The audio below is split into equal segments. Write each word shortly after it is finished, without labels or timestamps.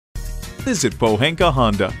Visit Pohanka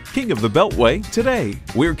Honda, King of the Beltway, today.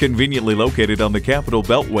 We're conveniently located on the Capitol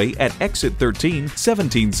Beltway at Exit 13,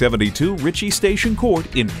 1772 Ritchie Station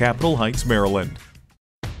Court in Capitol Heights, Maryland.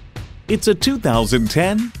 It's a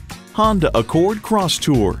 2010 Honda Accord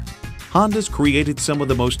Crosstour. Honda's created some of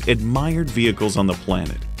the most admired vehicles on the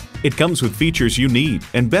planet. It comes with features you need,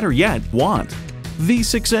 and better yet, want.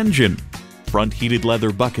 V6 engine, front heated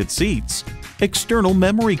leather bucket seats, external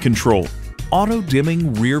memory control,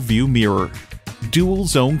 auto-dimming rear view mirror, dual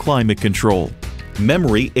zone climate control,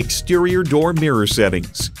 memory exterior door mirror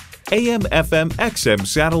settings, AM/FM/XM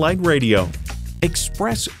satellite radio,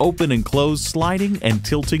 express open and close sliding and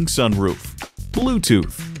tilting sunroof,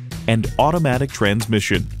 Bluetooth, and automatic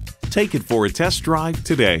transmission. Take it for a test drive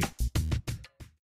today.